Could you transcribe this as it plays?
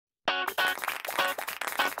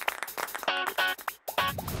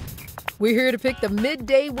We're here to pick the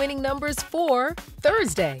midday winning numbers for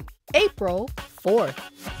Thursday, April 4th.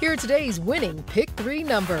 Here are today's winning Pick 3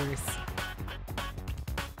 numbers.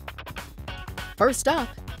 First up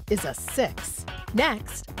is a 6,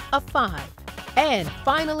 next a 5, and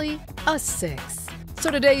finally a 6.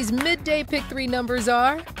 So today's midday Pick 3 numbers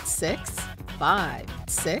are 6, 5,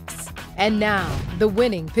 6, and now the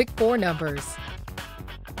winning Pick 4 numbers.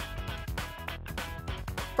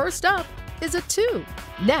 First up is a 2,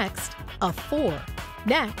 next a 4,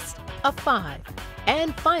 next a 5,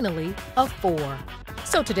 and finally a 4.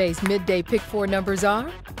 So today's midday Pick 4 numbers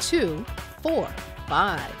are 2, 4,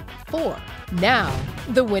 5, 4. Now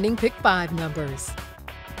the winning Pick 5 numbers.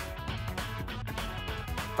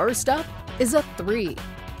 First up is a 3,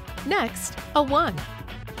 next a 1,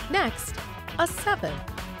 next a 7,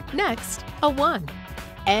 next a 1,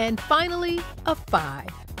 and finally a 5.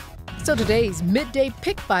 So today's midday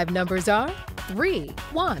Pick 5 numbers are 3,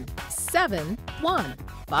 1, 7, 1,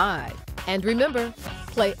 5. And remember,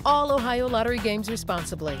 play all Ohio Lottery games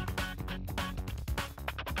responsibly.